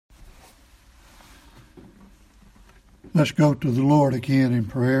Let's go to the Lord again in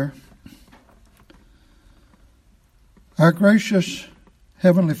prayer. Our gracious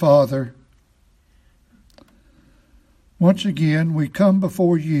Heavenly Father, once again we come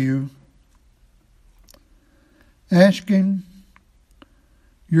before you asking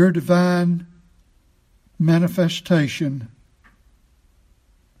your divine manifestation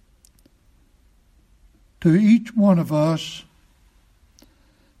to each one of us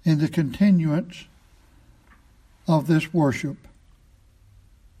in the continuance of this worship.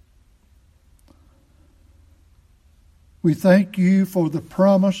 We thank you for the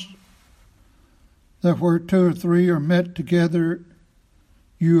promise that where two or three are met together,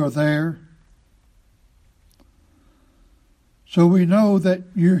 you are there. So we know that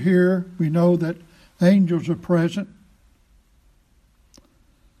you're here. We know that angels are present.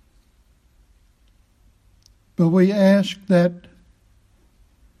 But we ask that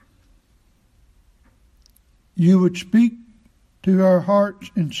you would speak to our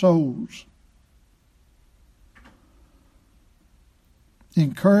hearts and souls.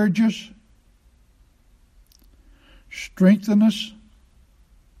 Encourage us, strengthen us,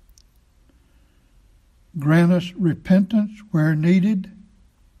 grant us repentance where needed,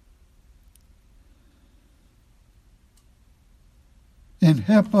 and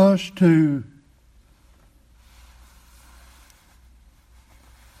help us to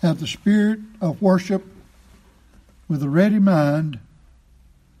have the spirit of worship with a ready mind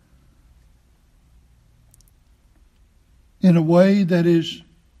in a way that is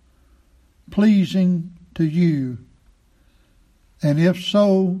pleasing to you. And if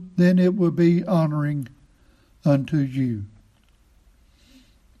so, then it will be honoring unto you.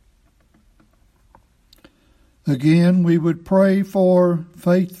 Again, we would pray for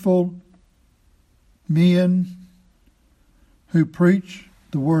faithful men who preach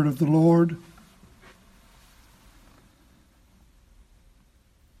the word of the Lord.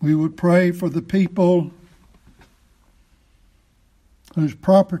 We would pray for the people whose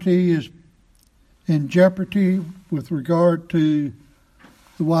property is in jeopardy with regard to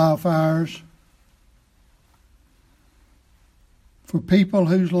the wildfires, for people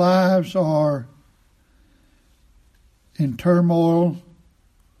whose lives are in turmoil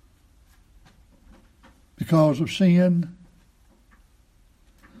because of sin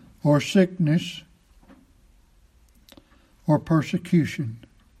or sickness or persecution.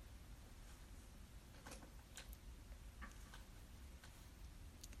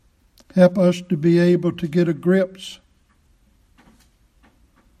 Help us to be able to get a grip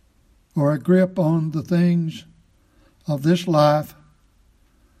on the things of this life,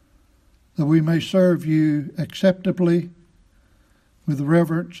 that we may serve you acceptably with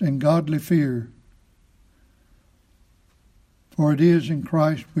reverence and godly fear. For it is in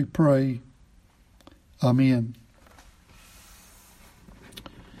Christ we pray. Amen.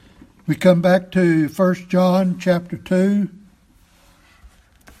 We come back to 1 John chapter 2.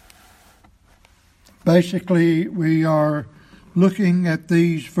 Basically, we are looking at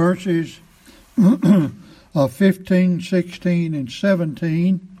these verses of 15, 16, and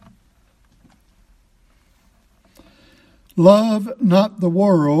 17. Love not the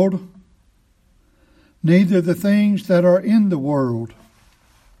world, neither the things that are in the world.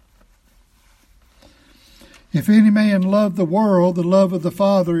 If any man love the world, the love of the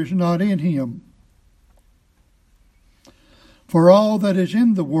Father is not in him. For all that is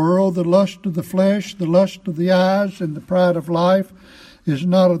in the world, the lust of the flesh, the lust of the eyes, and the pride of life, is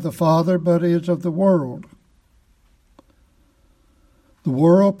not of the Father, but is of the world. The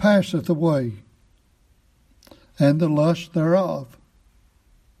world passeth away, and the lust thereof.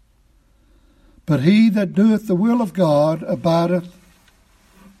 But he that doeth the will of God abideth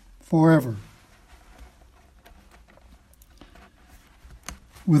forever.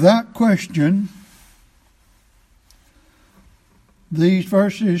 Without question, these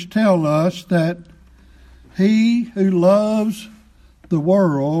verses tell us that he who loves the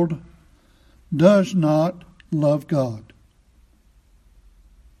world does not love God.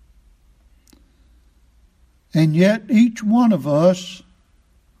 And yet each one of us,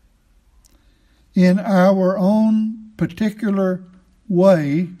 in our own particular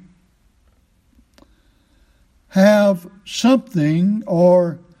way, have something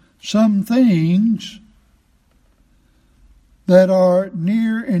or some things that are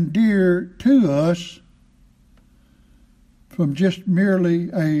near and dear to us from just merely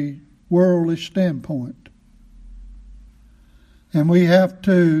a worldly standpoint. And we have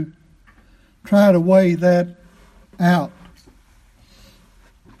to try to weigh that out.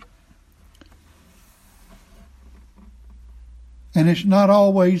 And it's not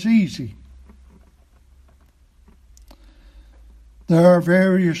always easy. There are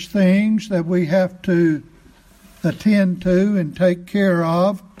various things that we have to attend to and take care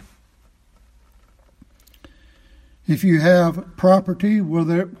of. If you have property,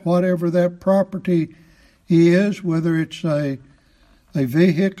 whatever that property is, whether it's a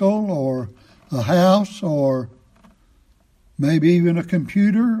vehicle or a house or maybe even a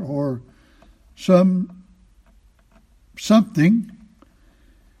computer or something,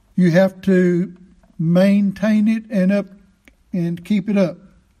 you have to maintain it and keep it up.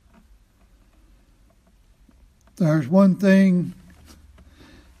 There's one thing,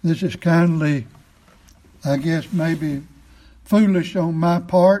 this is kindly, I guess, maybe foolish on my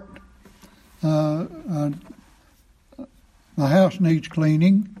part. My house needs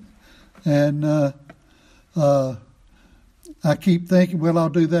cleaning, and I keep thinking, well, I'll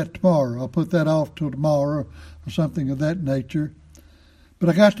do that tomorrow. I'll put that off till tomorrow or something of that nature. But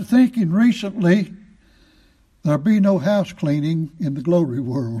I got to thinking recently, there'll be no house cleaning in the glory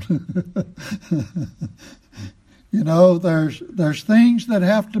world. You know, there's things that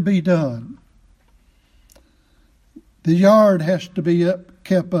have to be done. The yard has to be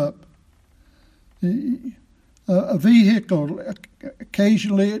kept up. A vehicle,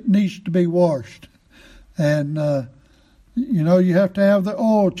 occasionally it needs to be washed. And, you have to have the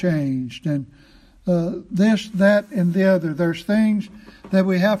oil changed and this, that, and the other. There's things that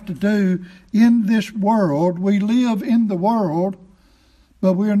we have to do in this world. We live in the world,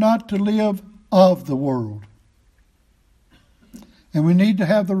 but we are not to live of the world. And we need to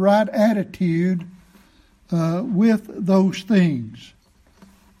have the right attitude with those things.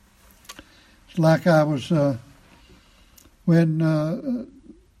 It's like I was, when the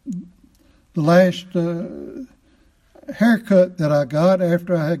last haircut that I got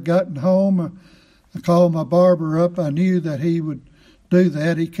after I had gotten home, I called my barber up. I knew that he would do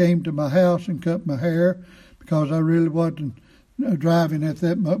that. He came to my house and cut my hair because I really wasn't driving at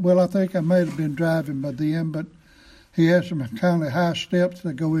that much. Well, I think I may have been driving by then, but he has some kind of high steps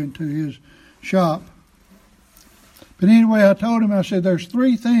that go into his shop. But anyway, I told him, I said, there's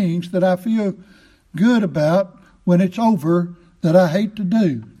 3 things that I feel good about when it's over that I hate to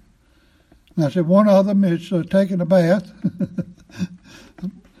do. And I said, one of them is taking a bath.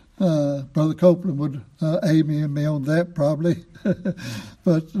 Brother Copeland would amen me on that probably.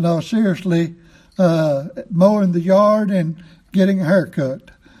 But no, seriously, mowing the yard and getting a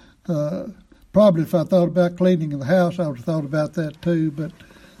haircut. Probably if I thought about cleaning the house, I would have thought about that too. But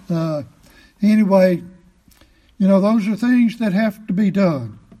anyway, those are things that have to be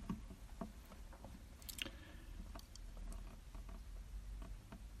done.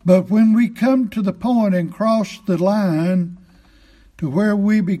 But when we come to the point and cross the line to where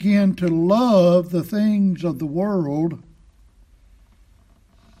we begin to love the things of the world,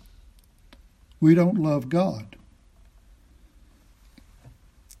 we don't love God.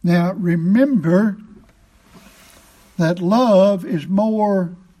 Now, remember that love is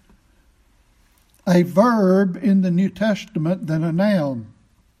more a verb in the New Testament than a noun.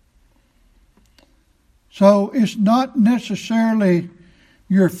 So it's not necessarily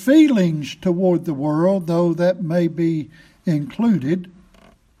your feelings toward the world, though that may be included.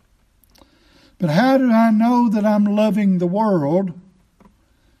 But how do I know that I'm loving the world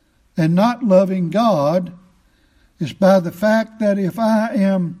and not loving God? Is by the fact that if I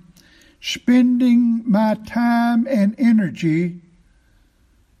am spending my time and energy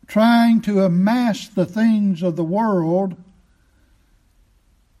trying to amass the things of the world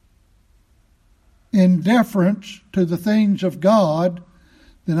in deference to the things of God,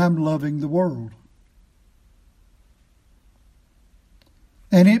 then I'm loving the world.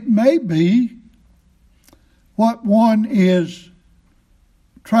 And it may be what one is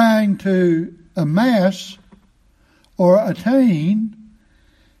trying to amass or attain,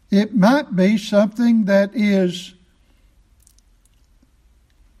 it might be something that is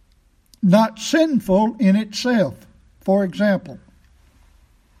not sinful in itself. For example,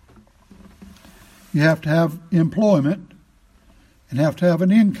 you have to have employment and have to have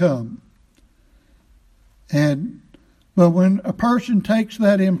an income. But when a person takes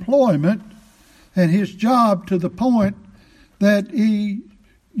that employment and his job to the point that he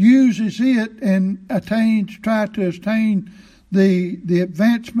uses it and try to attain the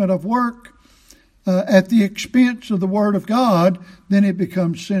advancement of work at the expense of the Word of God, then it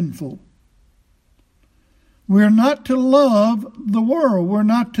becomes sinful. We're not to love the world. We're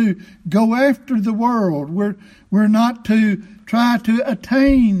not to go after the world. We're not to try to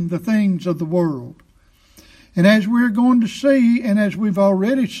attain the things of the world. And as we're going to see, and as we've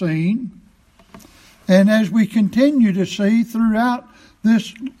already seen, and as we continue to see throughout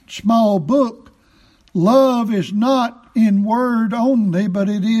this small book, love is not in word only, but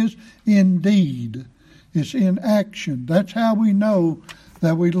it is in deed. It's in action. That's how we know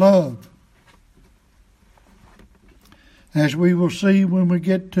that we love. As we will see when we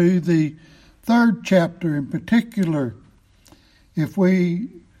get to the 3rd chapter in particular, if we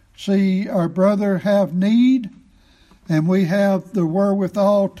see our brother have need and we have the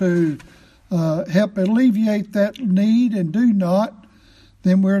wherewithal to help alleviate that need and do not,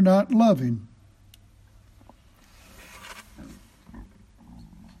 then we're not loving.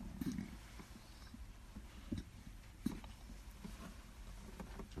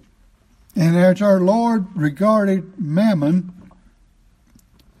 And as our Lord regarded mammon,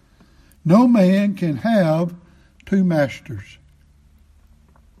 no man can have two masters.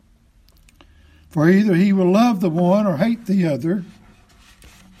 For either he will love the one or hate the other.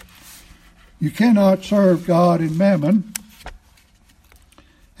 You cannot serve God and mammon,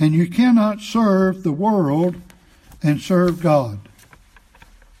 and you cannot serve the world and serve God.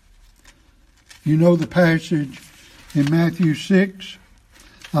 You know the passage in Matthew 6.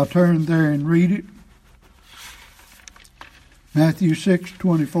 I'll turn there and read it. Matthew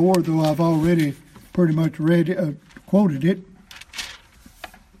 6:24, though I've already pretty much quoted it.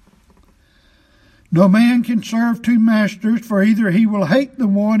 No man can serve two masters, for either he will hate the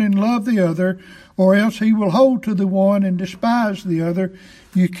one and love the other, or else he will hold to the one and despise the other.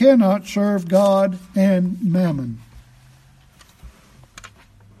 You cannot serve God and mammon.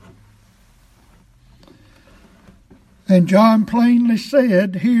 And John plainly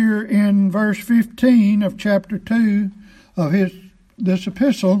said here in verse 15 of chapter 2 of this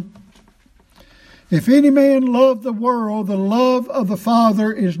epistle, if any man love the world, the love of the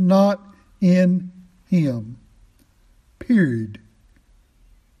Father is not in him. Period.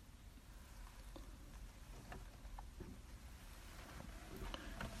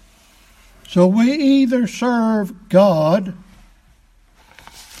 So we either serve God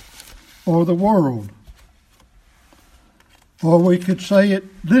or the world. Or we could say it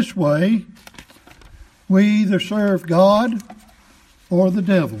this way, we either serve God or the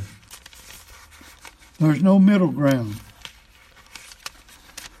devil. There's no middle ground.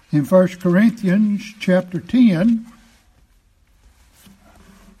 In 1 Corinthians chapter 10,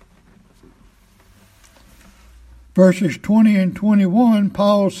 verses 20 and 21,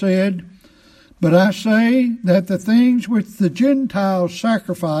 Paul said, but I say that the things which the Gentiles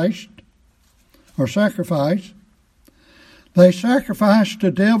sacrifice, they sacrifice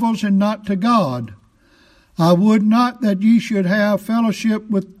to devils and not to God. I would not that ye should have fellowship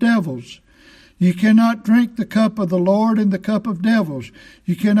with devils. You cannot drink the cup of the Lord and the cup of devils.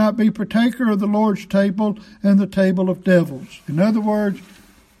 You cannot be partaker of the Lord's table and the table of devils. In other words,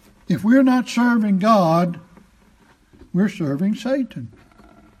 if we're not serving God, we're serving Satan.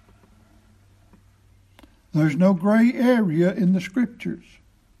 There's no gray area in the Scriptures.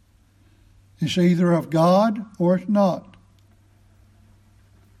 It's either of God or it's not.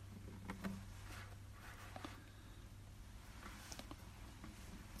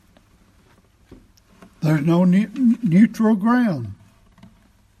 There's no neutral ground.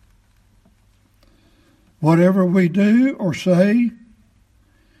 Whatever we do or say,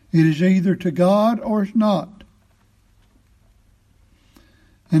 it is either to God or it's not.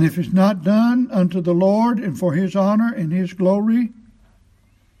 And if it's not done unto the Lord and for His honor and His glory,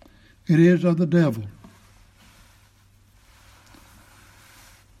 it is of the devil.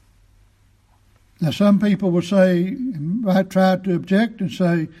 Now some people will say, I try to object and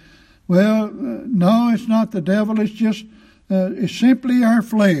say, well, no, it's not the devil. It's simply our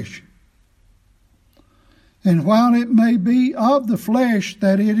flesh. And while it may be of the flesh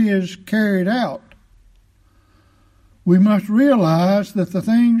that it is carried out, we must realize that the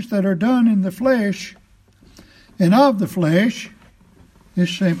things that are done in the flesh and of the flesh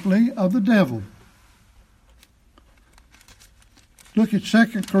is simply of the devil. Look at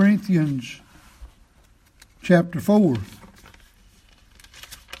 2 Corinthians chapter 4.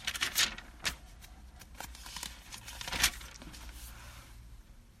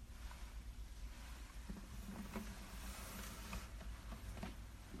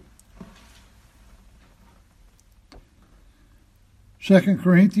 2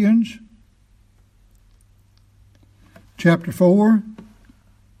 Corinthians chapter 4,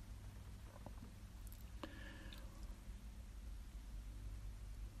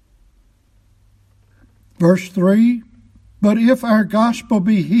 verse 3, but if our gospel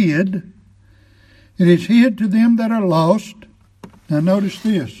be hid, it is hid to them that are lost. Now notice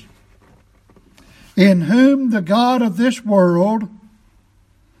this. In whom the God of this world,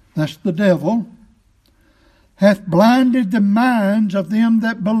 that's the devil, hath blinded the minds of them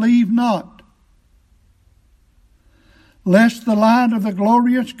that believe not, lest the light of the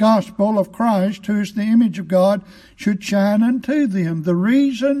glorious gospel of Christ, who is the image of God, should shine unto them. The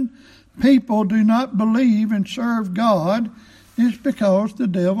reason people do not believe and serve God is because the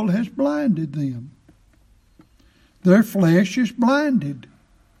devil has blinded them. Their flesh is blinded.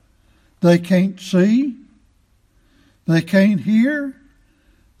 They can't see. They can't hear.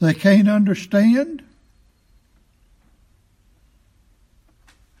 They can't understand.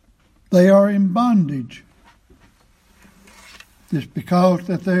 They are in bondage. It's because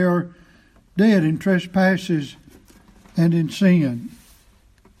that they are dead in trespasses and in sin.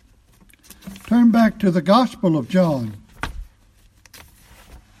 Turn back to the Gospel of John.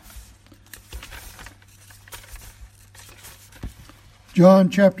 John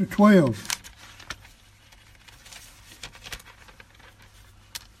chapter 12.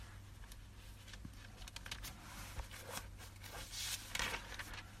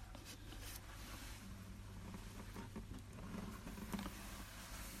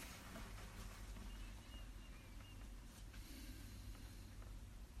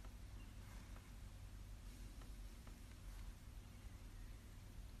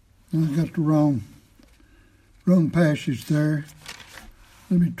 I got the wrong passage there.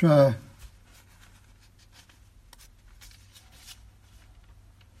 Let me try.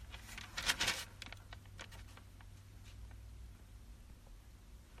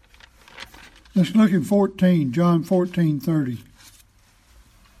 Let's look at 14, John 14:30.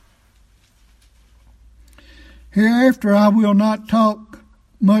 Hereafter I will not talk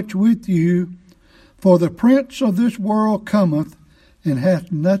much with you, for the prince of this world cometh, and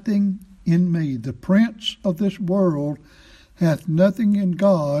hath nothing in me. The prince of this world hath nothing in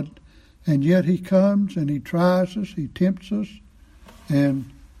God, and yet he comes and he tries us, he tempts us,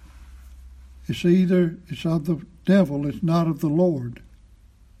 and it's of the devil, it's not of the Lord.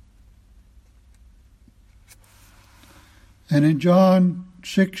 And in John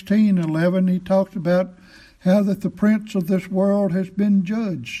 16:11, he talks about how that the prince of this world has been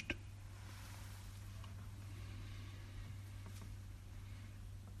judged.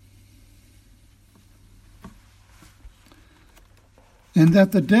 And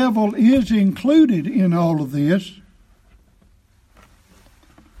that the devil is included in all of this.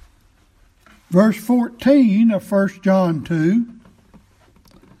 Verse 14 of 1 John 2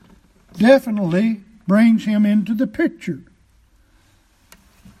 definitely brings him into the picture.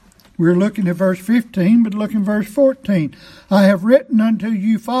 We're looking at verse 15, but look in verse 14. I have written unto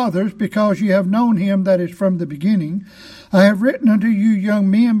you, fathers, because you have known him that is from the beginning. I have written unto you, young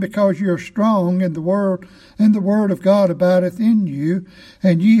men, because you are strong, and the word of God abideth in you,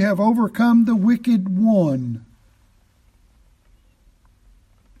 and ye have overcome the wicked one.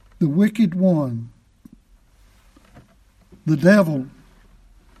 The wicked one. The devil.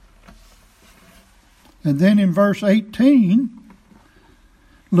 And then in verse 18,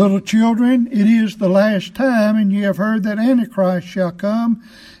 little children, it is the last time, and ye have heard that Antichrist shall come.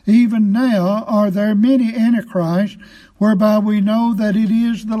 Even now are there many Antichrists, whereby we know that it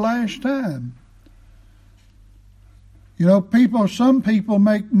is the last time. You know, some people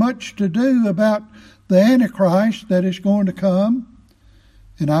make much to do about the Antichrist that is going to come,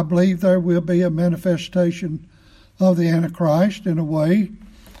 and I believe there will be a manifestation of the Antichrist in a way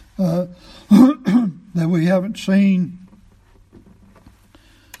that we haven't seen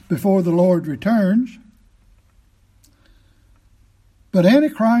before the Lord returns. But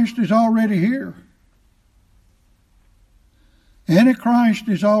Antichrist is already here. Antichrist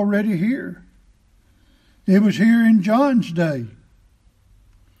is already here. It was here in John's day.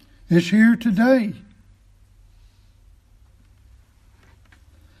 It's here today.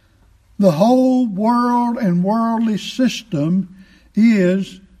 The whole world and worldly system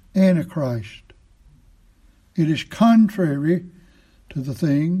is Antichrist. It is contrary to the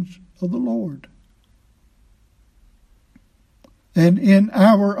things of the Lord. And in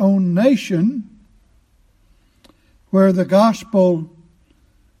our own nation, where the gospel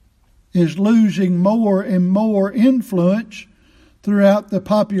is losing more and more influence throughout the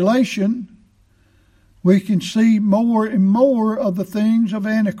population, we can see more and more of the things of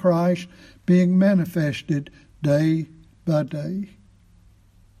Antichrist being manifested day by day.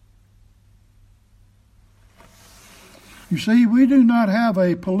 You see, we do not have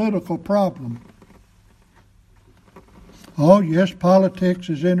a political problem. Oh, yes, politics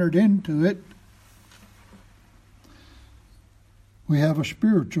has entered into it. We have a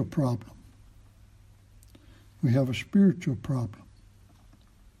spiritual problem. We have a spiritual problem.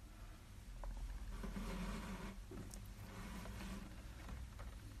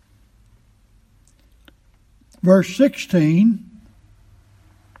 Verse 16,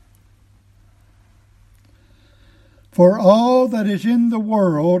 For all that is in the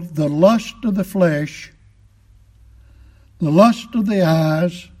world, the lust of the flesh, the lust of the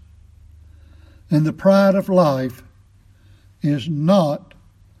eyes, and the pride of life is not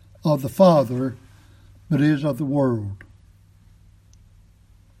of the Father, but is of the world.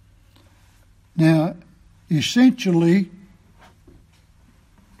 Now, essentially,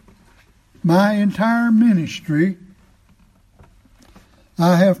 my entire ministry,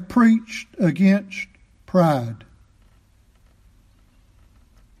 I have preached against pride.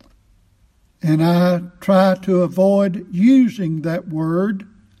 And I try to avoid using that word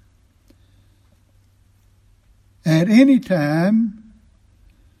at any time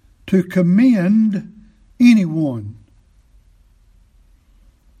to commend anyone.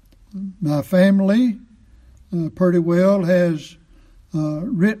 My family pretty well has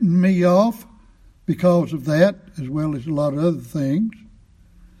written me off because of that, as well as a lot of other things,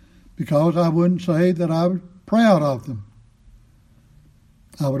 because I wouldn't say that I was proud of them.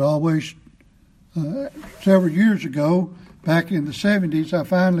 I would always, several years ago, back in the 70s, I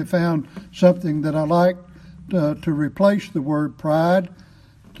finally found something that I liked to replace the word pride,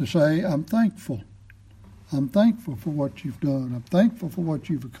 to say, I'm thankful. I'm thankful for what you've done. I'm thankful for what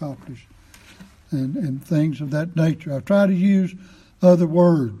you've accomplished, and things of that nature. I try to use other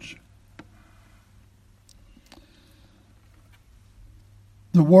words.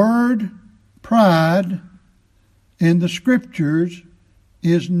 The word pride in the Scriptures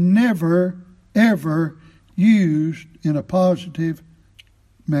is never, ever used in a positive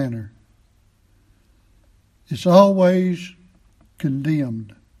manner. It's always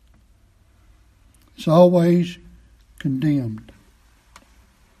condemned. It's always condemned.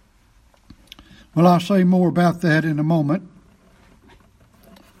 Well, I'll say more about that in a moment.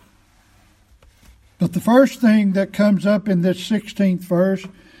 But the first thing that comes up in this 16th verse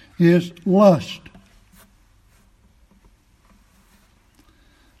is lust.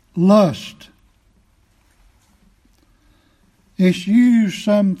 Lust. It's used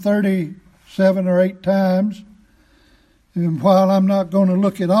some 37 or 8 times. And while I'm not going to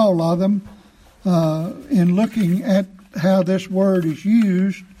look at all of them, in looking at how this word is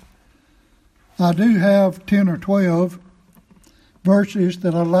used, I do have 10 or 12 verses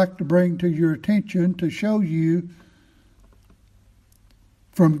that I'd like to bring to your attention to show you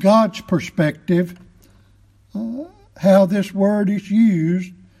from God's perspective how this word is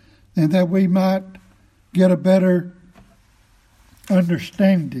used, and that we might get a better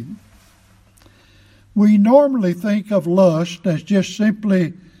understanding. We normally think of lust as just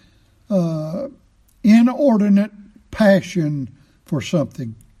simply inordinate passion for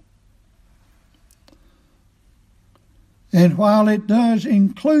something. And while it does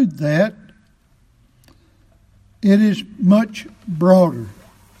include that, it is much broader.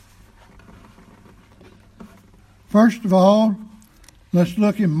 First of all, let's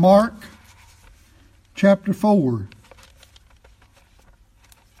look in Mark chapter 4.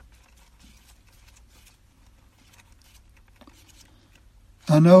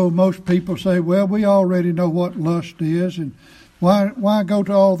 I know most people say, well, we already know what lust is, and why go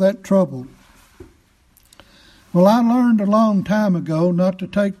to all that trouble? Well, I learned a long time ago not to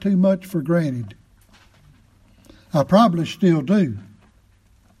take too much for granted. I probably still do.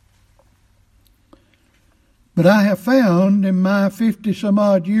 But I have found in my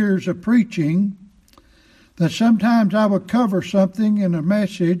 50-some-odd years of preaching that sometimes I would cover something in a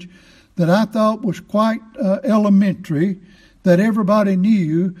message that I thought was quite elementary, that everybody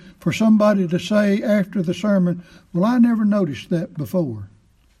knew, for somebody to say after the sermon, well, I never noticed that before.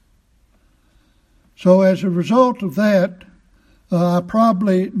 So as a result of that, I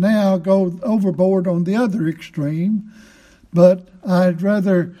probably now go overboard on the other extreme, but I'd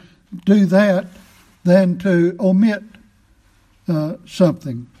rather do that than to omit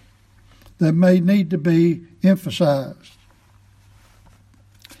something that may need to be emphasized.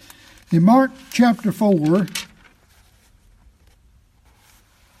 In Mark chapter 4,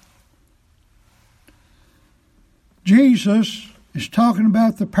 Jesus is talking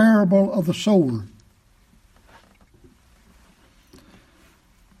about the parable of the sower.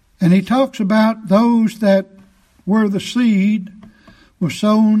 And he talks about those that were the seed was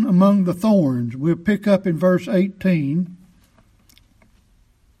sown among the thorns. We'll pick up in verse 18.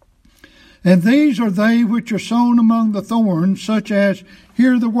 And these are they which are sown among the thorns, such as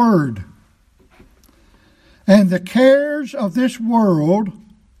hear the word, and the cares of this world,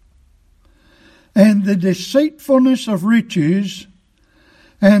 and the deceitfulness of riches,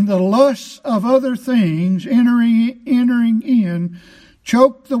 and the lusts of other things entering in,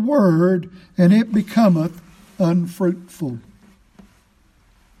 choke the word, and it becometh unfruitful.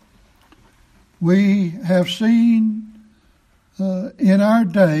 We have seen in our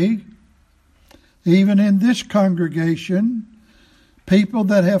day, even in this congregation, people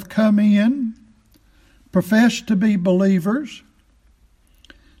that have come in, professed to be believers,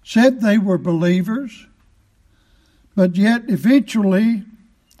 said they were believers, but yet eventually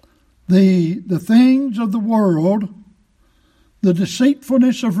the things of the world, the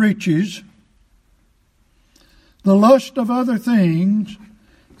deceitfulness of riches, the lust of other things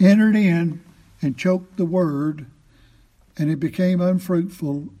entered in and choked the word, and it became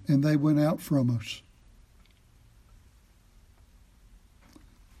unfruitful, and they went out from us.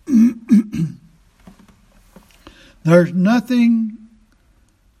 There's nothing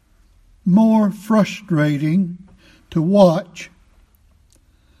more frustrating to watch,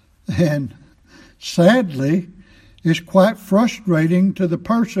 and sadly, it's quite frustrating to the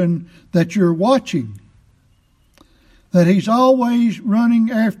person that you're watching, that he's always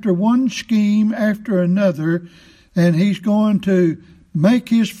running after one scheme after another, and he's going to make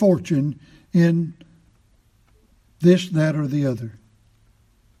his fortune in this, that, or the other,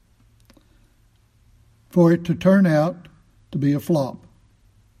 for it to turn out to be a flop.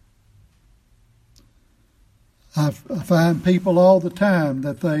 I find people all the time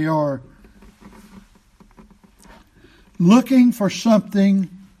that they are looking for something,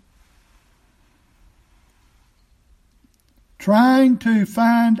 trying to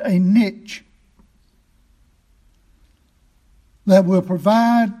find a niche that will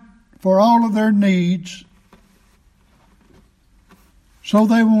provide for all of their needs so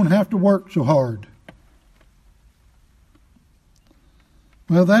they won't have to work so hard.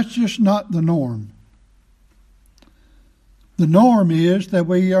 Well, that's just not the norm. The norm is that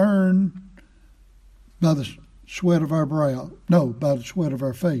we earn by the sweat of our brow. No, by the sweat of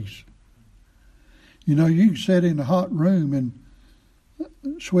our face. You know, you can sit in a hot room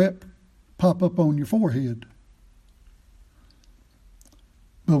and sweat pop up on your forehead.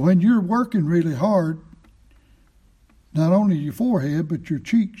 But when you're working really hard, not only your forehead, but your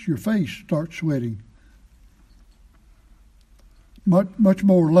cheeks, your face starts sweating. Much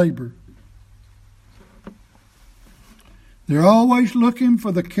more labor. They're always looking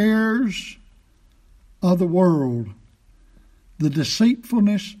for the cares of the world, the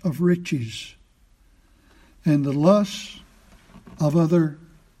deceitfulness of riches, and the lust of other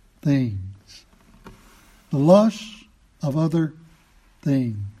things. The lust of other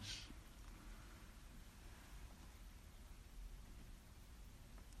things.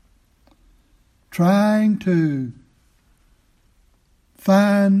 Trying to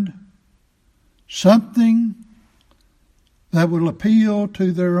find something that will appeal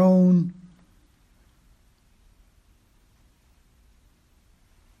to their own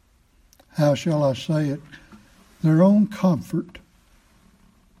how shall I say it, their own comfort.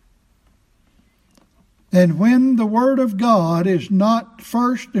 And when the Word of God is not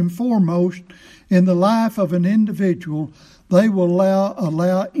first and foremost in the life of an individual, they will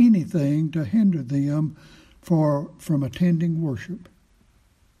allow anything to hinder them from attending worship.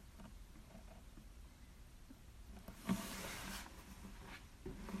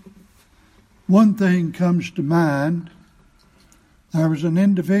 One thing comes to mind. There was an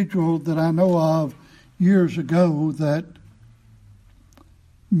individual that I know of years ago that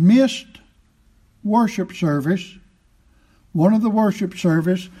missed worship service, one of the worship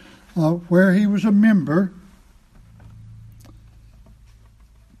service where he was a member,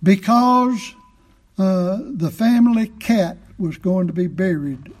 because the family cat was going to be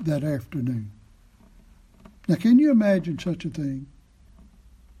buried that afternoon. Now, can you imagine such a thing?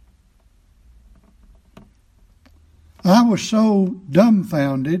 I was so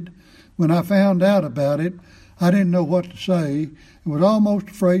dumbfounded when I found out about it, I didn't know what to say. I was almost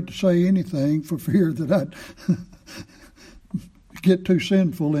afraid to say anything for fear that I'd get too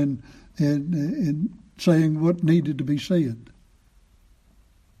sinful in saying what needed to be said.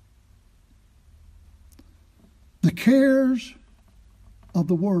 The cares of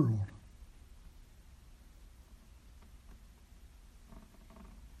the world.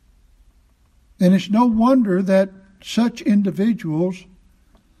 And it's no wonder that such individuals,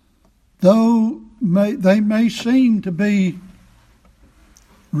 though they may seem to be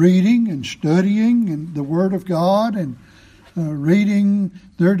reading and studying and the Word of God and reading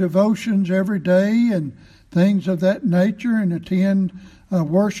their devotions every day and things of that nature and attend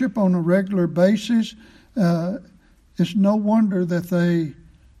worship on a regular basis, it's no wonder that they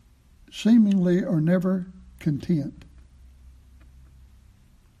seemingly are never content.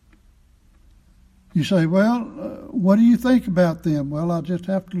 You say, well, what do you think about them? Well, I'll just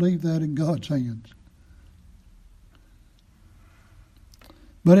have to leave that in God's hands.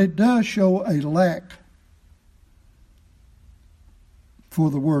 But it does show a lack for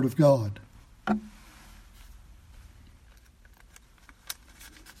the Word of God.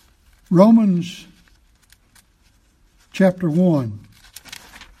 Romans chapter 1,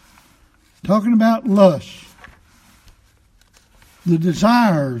 talking about lust, the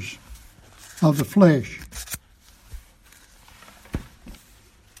desires of the flesh.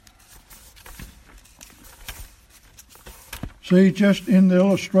 See, just in the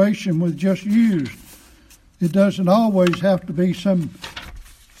illustration we just used, it doesn't always have to be some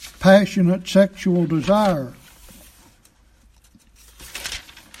passionate sexual desire.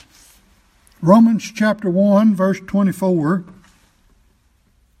 Romans chapter 1, verse 24.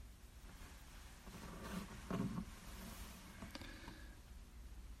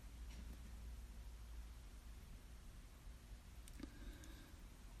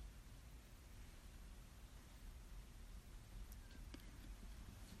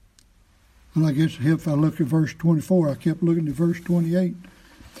 Well, I guess if I look at verse 24, I kept looking at verse 28.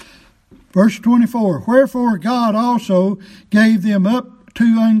 Verse 24, wherefore God also gave them up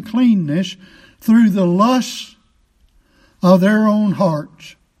to uncleanness through the lusts of their own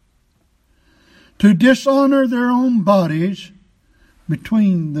hearts, to dishonor their own bodies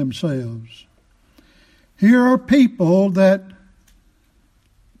between themselves. Here are people that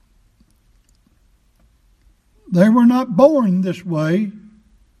they were not born this way.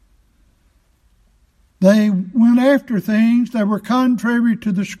 They went after things that were contrary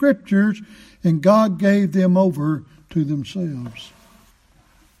to the Scriptures, and God gave them over to themselves.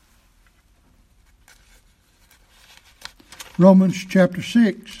 Romans chapter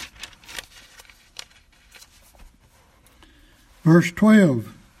 6, verse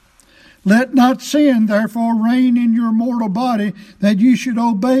 12. Let not sin therefore reign in your mortal body, that you should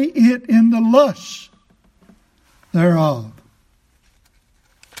obey it in the lusts thereof.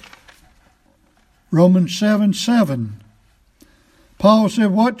 Romans 7:7. Paul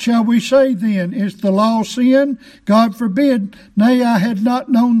said, what shall we say then? Is the law sin? God forbid. Nay, I had not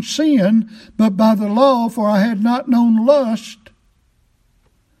known sin, but by the law, for I had not known lust,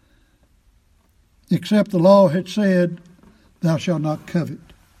 except the law had said, thou shalt not covet.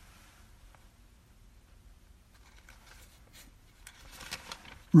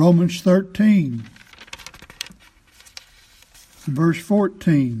 Romans 13, verse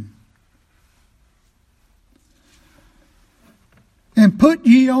 14. And put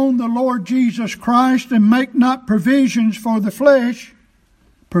ye on the Lord Jesus Christ, and make not provision for the flesh,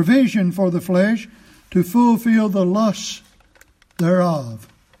 to fulfill the lusts thereof.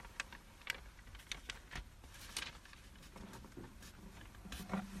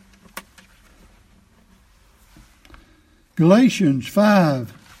 Galatians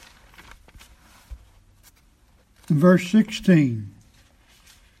 5 and verse 16.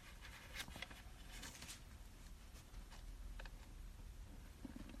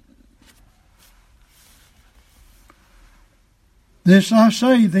 This I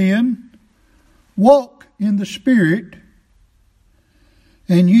say then, walk in the Spirit,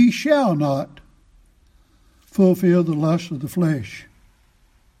 and ye shall not fulfill the lust of the flesh.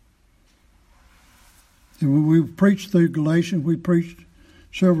 And when we preached through Galatians, we preached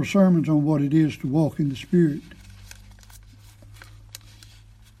several sermons on what it is to walk in the Spirit.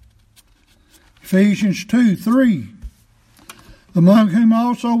 Ephesians 2:3. Among whom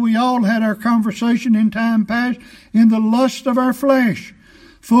also we all had our conversation in time past in the lust of our flesh,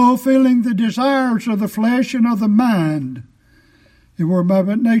 fulfilling the desires of the flesh and of the mind, and were by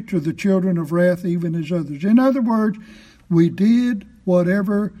nature the children of wrath, even as others. In other words, we did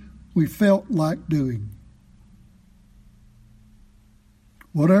whatever we felt like doing.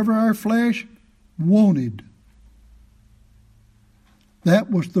 Whatever our flesh wanted, that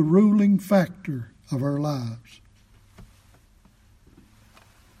was the ruling factor of our lives.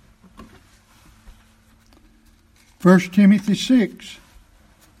 1 Timothy 6.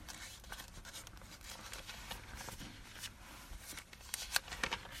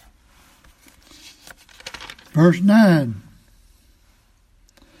 Verse 9.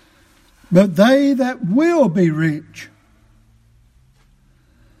 But they that will be rich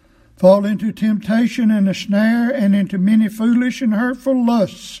fall into temptation and a snare, and into many foolish and hurtful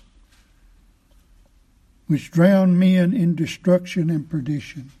lusts, which drown men in destruction and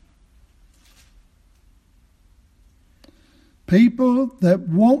perdition. People that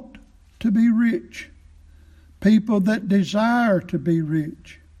want to be rich, people that desire to be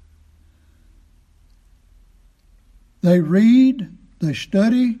rich, they read, they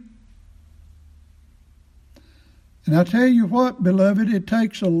study, and I tell you what, beloved, it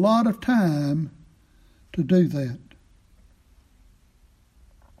takes a lot of time to do that.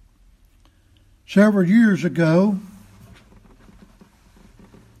 Several years ago,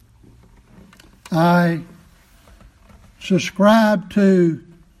 I subscribed to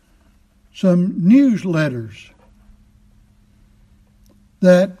some newsletters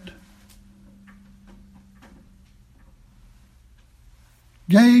that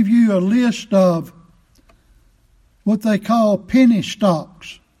gave you a list of what they call penny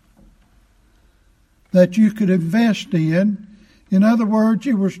stocks that you could invest in. In other words,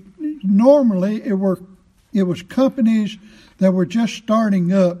 it was companies that were just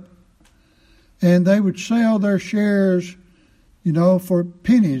starting up, and they would sell their shares, for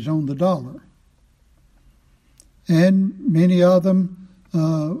pennies on the dollar. And many of them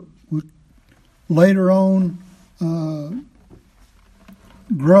would later on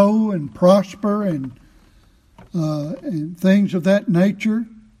grow and prosper and things of that nature.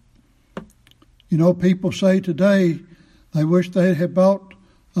 People say today they wish they had bought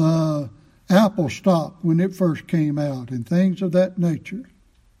Apple stock when it first came out and things of that nature.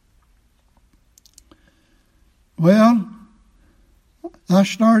 Well, I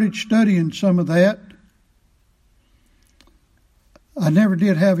started studying some of that. I never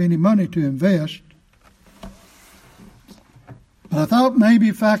did have any money to invest. But I thought maybe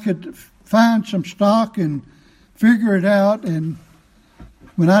if I could find some stock and figure it out, and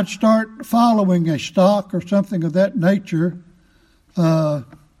when I'd start following a stock or something of that nature,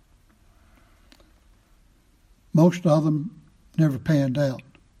 most of them never panned out.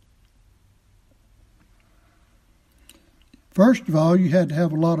 First of all, you had to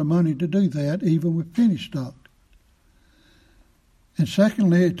have a lot of money to do that, even with penny stock. And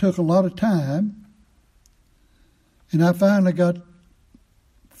secondly, it took a lot of time. And I finally got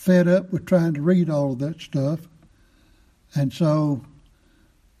fed up with trying to read all of that stuff. And so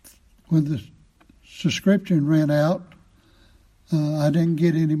when the subscription ran out, I didn't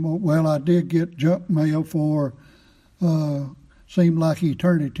get any more. Well, I did get junk mail for seemed like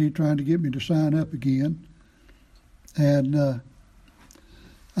eternity, trying to get me to sign up again. And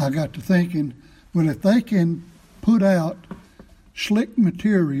I got to thinking, well, if they can put out slick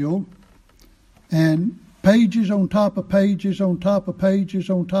material and pages on top of pages on top of pages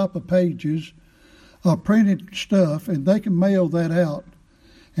on top of pages of printed stuff, and they can mail that out,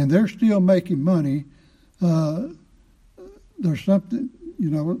 and they're still making money, there's something,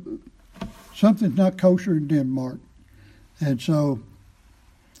 something's not kosher in Denmark. And so,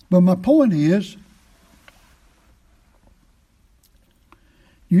 but my point is,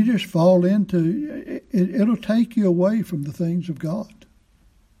 you just fall into, it'll take you away from the things of God.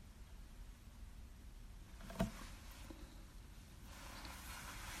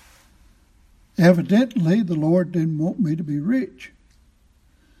 Evidently, the Lord didn't want me to be rich.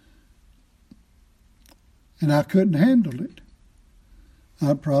 And I couldn't handle it.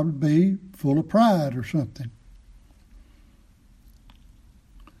 I'd probably be full of pride or something.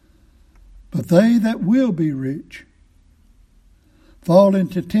 But they that will be rich fall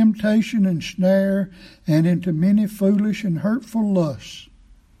into temptation and snare, and into many foolish and hurtful lusts,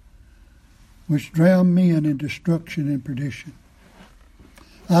 which drown men in destruction and perdition.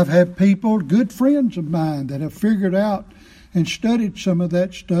 I've had people, good friends of mine, that have figured out and studied some of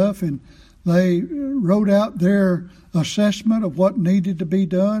that stuff, and they wrote out their assessment of what needed to be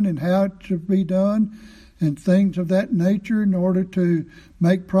done and how it should be done and things of that nature in order to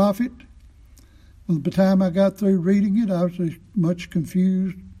make profit. Well, by the time I got through reading it, I was as much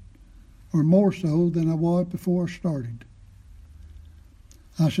confused, or more so, than I was before I started.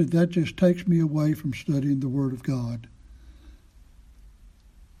 I said, that just takes me away from studying the Word of God.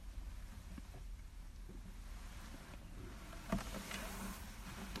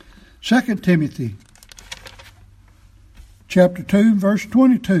 Second Timothy chapter 2, verse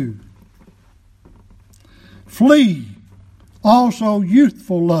 22. Flee also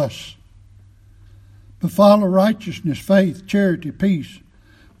youthful lusts, but follow righteousness, faith, charity, peace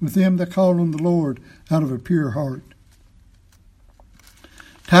with them that call on the Lord out of a pure heart.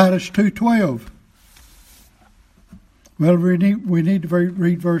 Titus 2:12. Well, we need to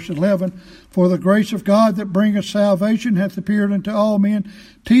read verse 11. For the grace of God that bringeth salvation hath appeared unto all men,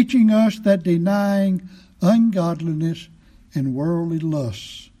 teaching us that denying ungodliness and worldly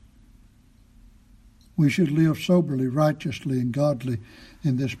lusts, we should live soberly, righteously, and godly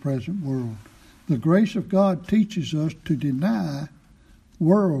in this present world. The grace of God teaches us to deny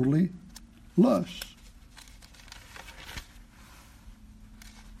worldly lusts.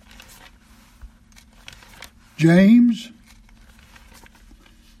 James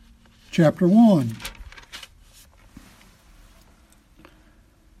chapter 1,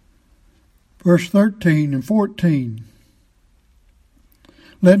 verse 13 and 14.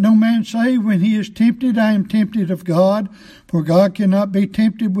 Let no man say when he is tempted, I am tempted of God, for God cannot be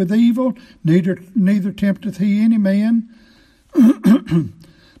tempted with evil, neither tempteth he any man.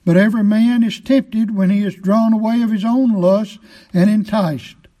 But every man is tempted when he is drawn away of his own lust and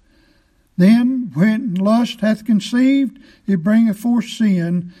enticed. Then, when lust hath conceived, it bringeth forth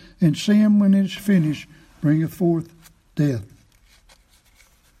sin, and sin, when it is finished, bringeth forth death.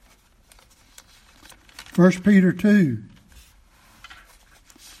 1 Peter 2,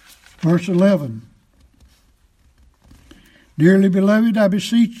 verse 11. Dearly beloved, I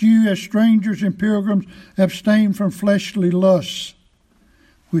beseech you, as strangers and pilgrims, abstain from fleshly lusts,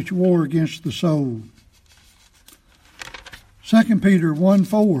 which war against the soul. 2 Peter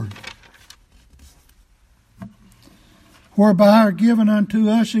 1:4. Whereby are given unto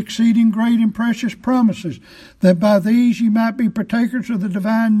us exceeding great and precious promises, that by these ye might be partakers of the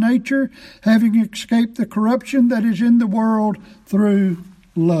divine nature, having escaped the corruption that is in the world through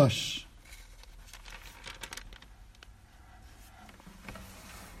lusts.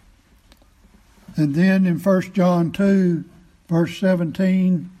 And then in 1 John 2, verse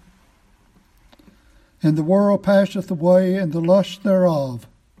 17, and the world passeth away, and the lust thereof.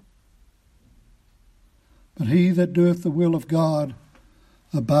 But he that doeth the will of God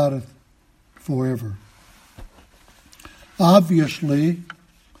abideth forever. Obviously,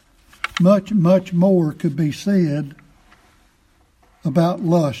 much, much more could be said about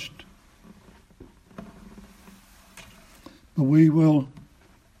lust. But we will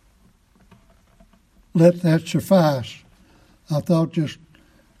let that suffice. I thought just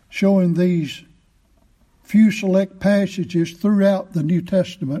showing these few select passages throughout the New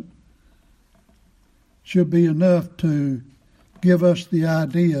Testament should be enough to give us the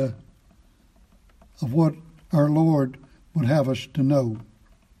idea of what our Lord would have us to know.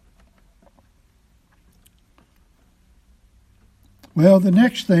 Well, the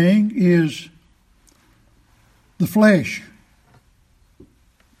next thing is the flesh.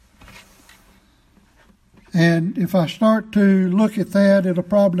 And if I start to look at that, it'll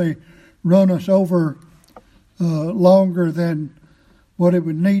probably run us over longer than what it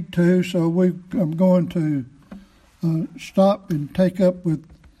would need to. So I'm going to stop and take up with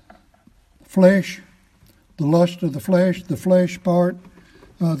flesh, the lust of the flesh part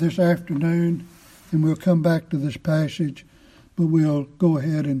this afternoon. And we'll come back to this passage, but we'll go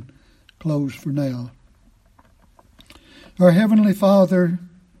ahead and close for now. Our Heavenly Father,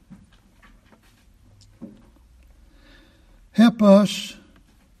 help us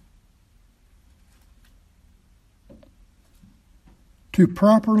to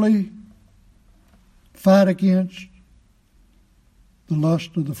properly fight against the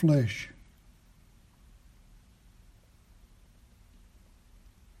lust of the flesh.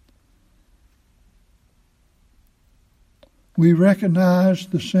 We recognize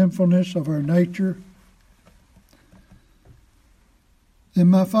the sinfulness of our nature. And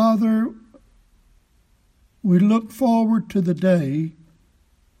my Father, we look forward to the day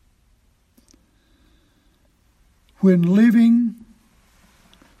when living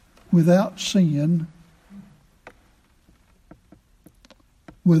without sin,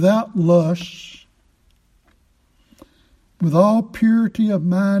 without lusts, with all purity of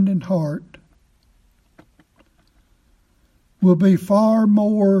mind and heart, will be far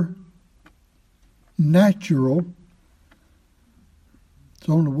more natural. It's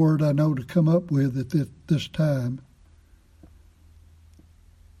the only word I know to come up with at this time,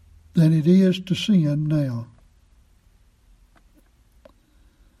 than it is to sin now.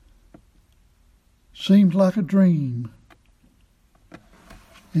 Seems like a dream.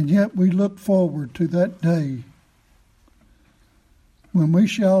 And yet we look forward to that day when we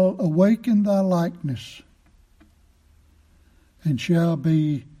shall awake in thy likeness and shall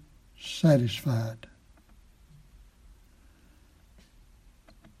be satisfied.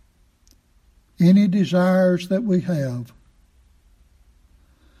 Any desires that we have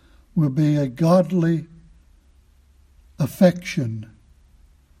will be a godly affection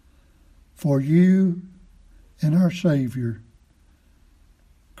for you and our Savior,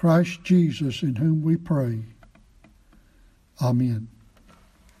 Christ Jesus, in whom we pray. Amen.